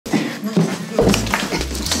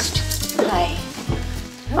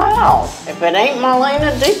Well, if it ain't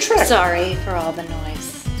Marlena Dietrich. Sorry for all the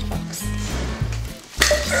noise, folks.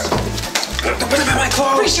 What about my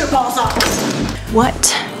clothes? Freeze your balls off.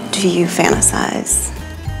 What do you fantasize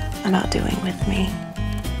about doing with me?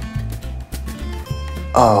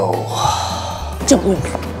 Oh. Don't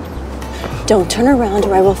move. Don't turn around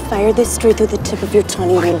or I will fire this straight through the tip of your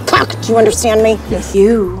tiny little cock. Do you understand me? Yes.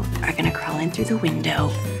 You are gonna crawl in through the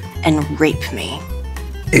window and rape me.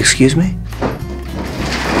 Excuse me?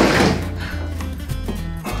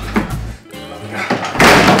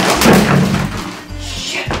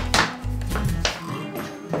 Shit.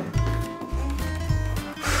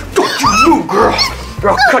 Don't you move, girl. Or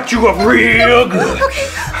I'll cut you up real good.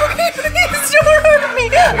 Okay, please don't hurt me.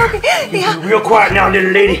 Okay, yeah. Be real quiet now,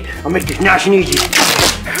 little lady. I'll make this nice and easy.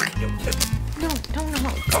 No.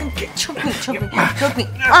 Okay. Choke me.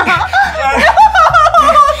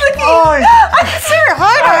 Oh, I'm sorry,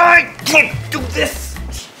 I can't do this.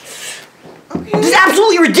 Okay. This is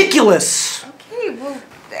absolutely ridiculous. Okay, well,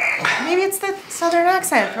 maybe it's the southern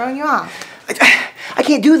accent throwing you off. I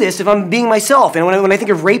can't do this if I'm being myself. And when I think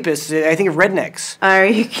of rapists, I think of rednecks. Are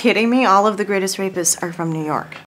you kidding me? All of the greatest rapists are from New York.